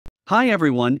Hi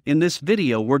everyone, in this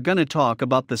video we're gonna talk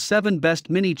about the 7 best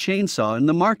mini chainsaw in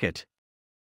the market.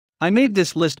 I made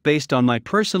this list based on my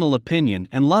personal opinion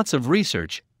and lots of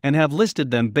research, and have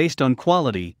listed them based on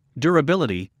quality,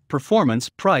 durability, performance,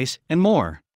 price, and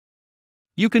more.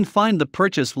 You can find the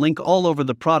purchase link all over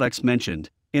the products mentioned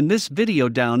in this video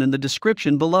down in the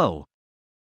description below.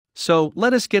 So,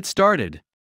 let us get started.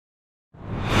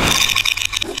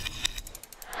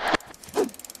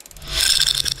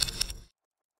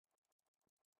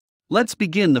 Let's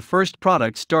begin the first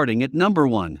product starting at number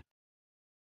 1.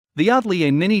 The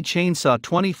Ahtliay Mini Chainsaw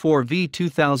 24V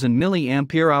 2000 mAh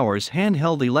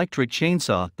handheld electric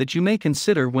chainsaw that you may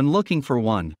consider when looking for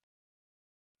one.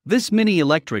 This mini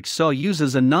electric saw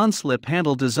uses a non-slip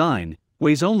handle design,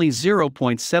 weighs only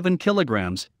 0.7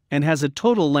 kilograms, and has a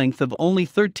total length of only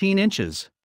 13 inches.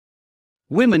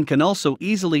 Women can also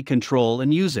easily control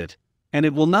and use it, and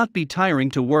it will not be tiring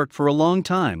to work for a long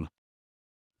time.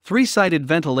 3-sided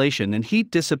ventilation and heat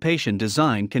dissipation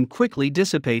design can quickly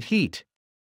dissipate heat.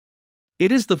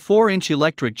 It is the 4-inch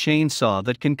electric chainsaw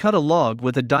that can cut a log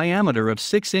with a diameter of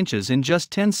 6 inches in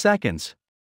just 10 seconds.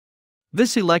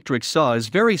 This electric saw is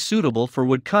very suitable for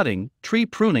wood cutting, tree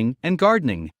pruning, and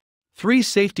gardening. 3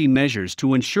 safety measures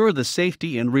to ensure the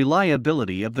safety and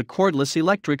reliability of the cordless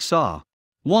electric saw.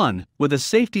 1. With a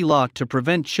safety lock to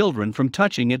prevent children from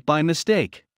touching it by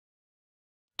mistake.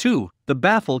 2. The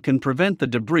baffle can prevent the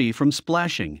debris from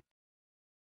splashing.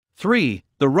 3.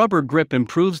 The rubber grip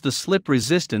improves the slip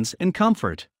resistance and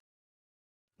comfort.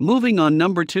 Moving on,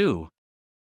 number 2.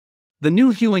 The new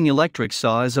Huing electric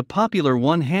saw is a popular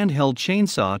one handheld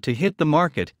chainsaw to hit the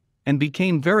market, and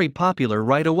became very popular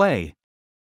right away.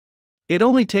 It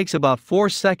only takes about 4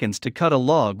 seconds to cut a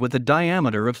log with a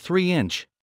diameter of 3 inch.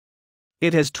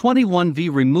 It has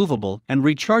 21V removable and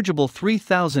rechargeable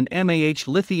 3000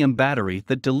 mAh lithium battery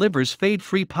that delivers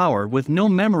fade-free power with no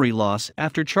memory loss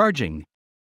after charging.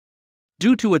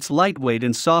 Due to its lightweight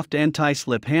and soft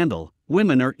anti-slip handle,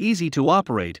 women are easy to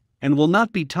operate and will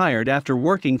not be tired after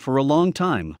working for a long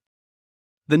time.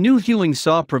 The new Huing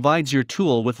saw provides your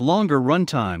tool with longer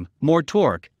runtime, more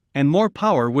torque, and more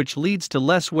power, which leads to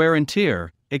less wear and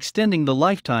tear, extending the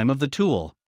lifetime of the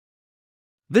tool.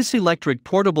 This electric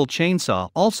portable chainsaw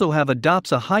also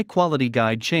adopts a high-quality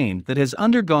guide chain that has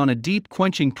undergone a deep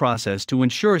quenching process to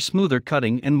ensure smoother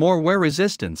cutting and more wear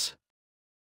resistance.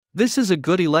 This is a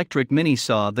good electric mini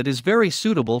saw that is very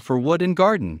suitable for wood and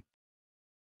garden.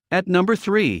 At number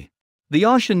 3. The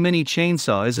AUSHEN Mini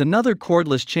Chainsaw is another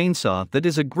cordless chainsaw that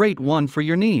is a great one for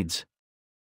your needs.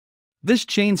 This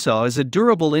chainsaw is a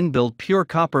durable inbuilt pure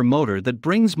copper motor that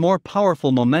brings more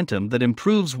powerful momentum that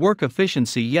improves work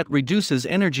efficiency yet reduces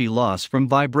energy loss from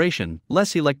vibration,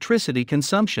 less electricity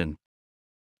consumption.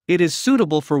 It is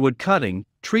suitable for wood cutting,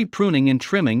 tree pruning and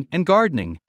trimming, and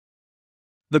gardening.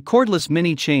 The cordless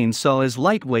mini chainsaw is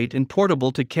lightweight and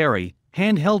portable to carry,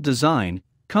 handheld design,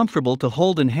 comfortable to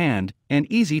hold in hand,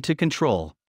 and easy to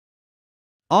control.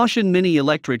 AUSHEN Mini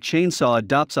Electric Chainsaw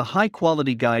adopts a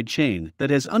high-quality guide chain that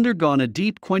has undergone a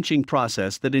deep quenching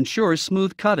process that ensures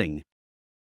smooth cutting.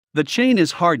 The chain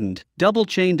is hardened,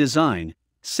 double-chain design,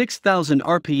 6,000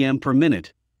 RPM per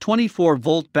minute,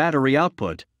 24-volt battery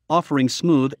output, offering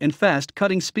smooth and fast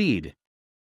cutting speed.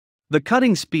 The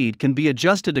cutting speed can be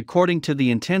adjusted according to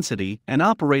the intensity and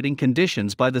operating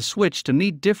conditions by the switch to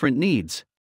meet different needs.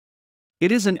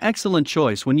 It is an excellent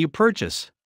choice when you purchase.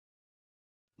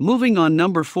 Moving on,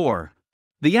 number 4.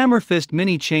 The AMERFIST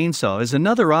Mini Chainsaw is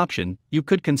another option you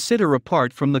could consider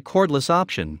apart from the cordless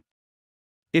option.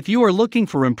 If you are looking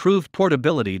for improved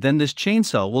portability, then this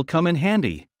chainsaw will come in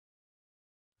handy.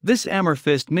 This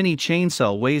AMERFIST Mini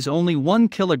Chainsaw weighs only 1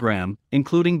 kilogram,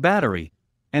 including battery,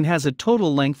 and has a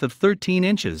total length of 13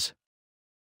 inches.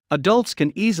 Adults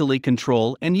can easily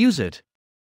control and use it.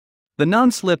 The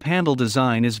non-slip handle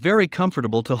design is very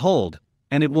comfortable to hold,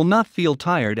 and it will not feel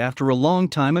tired after a long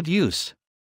time of use.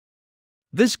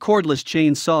 This cordless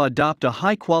chainsaw adopts a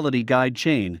high-quality guide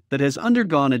chain that has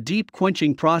undergone a deep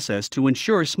quenching process to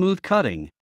ensure smooth cutting.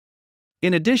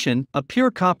 In addition, a pure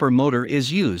copper motor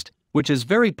is used, which is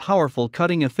very powerful.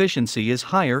 Cutting efficiency is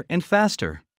higher and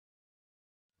faster.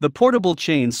 The portable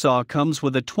chainsaw comes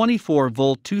with a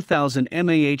 24-volt 2000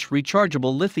 mAh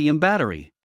rechargeable lithium battery.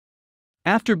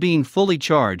 After being fully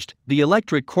charged, the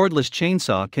electric cordless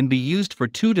chainsaw can be used for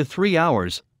 2 to 3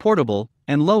 hours, portable,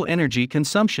 and low energy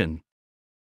consumption.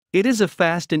 It is a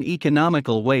fast and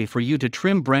economical way for you to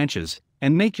trim branches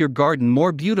and make your garden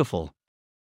more beautiful.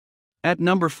 At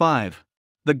number 5.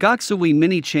 The GOXAWEE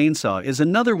Mini Chainsaw is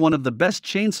another one of the best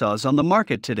chainsaws on the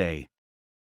market today.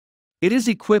 It is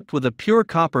equipped with a pure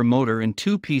copper motor and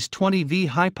 2-piece 20V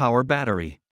high-power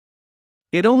battery.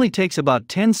 It only takes about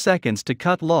 10 seconds to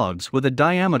cut logs with a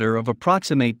diameter of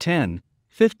approximate 10-15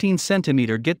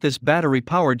 cm. Get this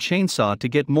battery-powered chainsaw to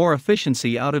get more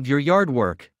efficiency out of your yard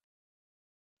work.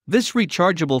 This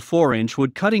rechargeable 4-inch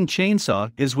wood cutting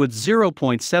chainsaw is with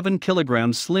 0.7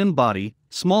 kg slim body,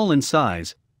 small in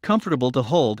size, comfortable to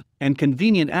hold, and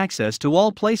convenient access to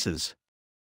all places.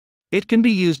 It can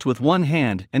be used with one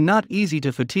hand and not easy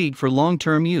to fatigue for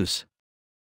long-term use.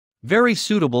 Very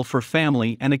suitable for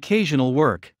family and occasional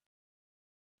work.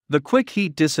 The quick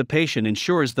heat dissipation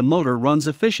ensures the motor runs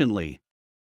efficiently.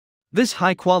 This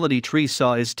high-quality tree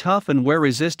saw is tough and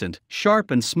wear-resistant,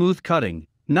 sharp and smooth cutting,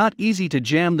 not easy to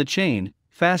jam the chain,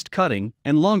 fast cutting,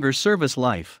 and longer service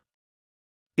life.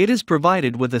 It is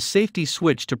provided with a safety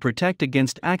switch to protect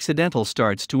against accidental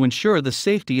starts to ensure the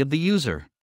safety of the user.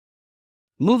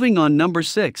 Moving on, number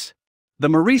 6. The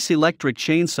Merece electric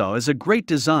chainsaw is a great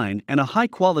design and a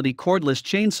high-quality cordless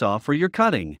chainsaw for your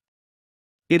cutting.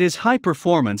 It is high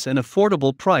performance and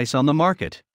affordable price on the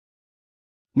market.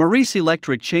 Merece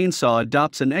electric chainsaw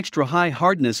adopts an extra high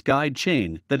hardness guide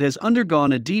chain that has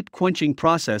undergone a deep quenching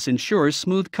process, ensures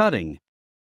smooth cutting.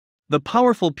 The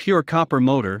powerful pure copper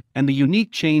motor and the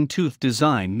unique chain tooth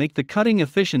design make the cutting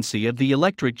efficiency of the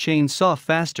electric chainsaw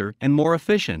faster and more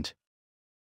efficient.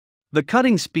 The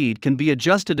cutting speed can be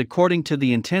adjusted according to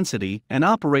the intensity and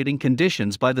operating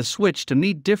conditions by the switch to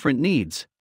meet different needs.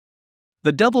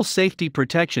 The double safety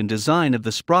protection design of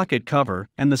the sprocket cover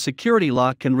and the security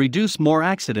lock can reduce more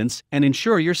accidents and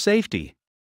ensure your safety.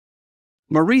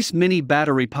 Merece Mini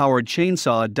battery-powered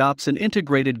chainsaw adopts an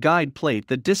integrated guide plate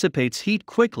that dissipates heat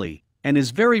quickly and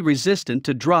is very resistant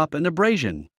to drop and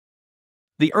abrasion.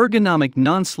 The ergonomic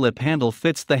non-slip handle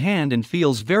fits the hand and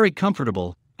feels very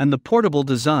comfortable, and the portable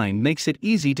design makes it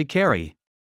easy to carry.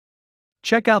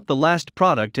 Check out the last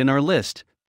product in our list.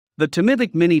 The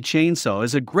Tomyvic Mini chainsaw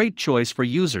is a great choice for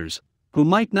users who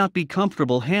might not be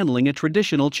comfortable handling a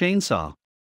traditional chainsaw.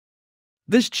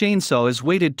 This chainsaw is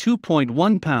weighted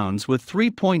 2.1 pounds with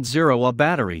 3.0 Ah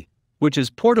battery, which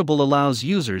is portable, allows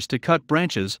users to cut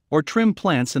branches or trim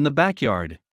plants in the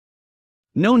backyard.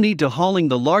 No need to hauling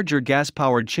the larger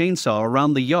gas-powered chainsaw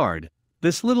around the yard.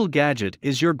 This little gadget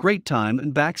is your great time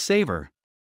and back saver.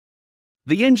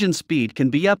 The engine speed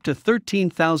can be up to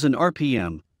 13,000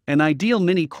 RPM, an ideal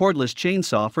mini cordless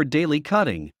chainsaw for daily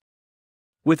cutting.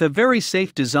 With a very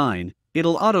safe design,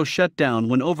 it'll auto shut down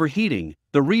when overheating.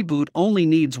 The reboot only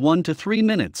needs 1 to 3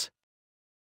 minutes.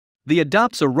 The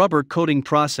adopts a rubber coating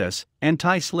process,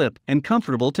 anti-slip, and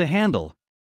comfortable to handle.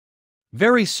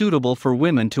 Very suitable for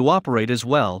women to operate as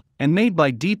well, and made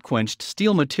by deep quenched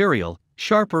steel material,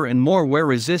 sharper and more wear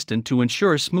resistant to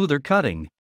ensure smoother cutting.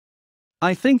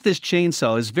 I think this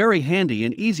chainsaw is very handy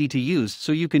and easy to use,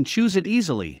 so you can choose it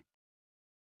easily.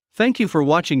 Thank you for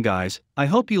watching, guys. I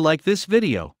hope you like this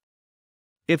video.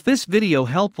 If this video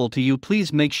helpful to you,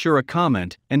 please make sure a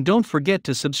comment and don't forget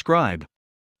to subscribe.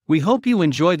 We hope you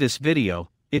enjoy this video.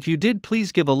 If you did,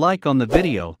 please give a like on the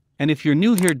video, and if you're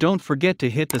new here, don't forget to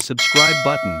hit the subscribe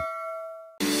button.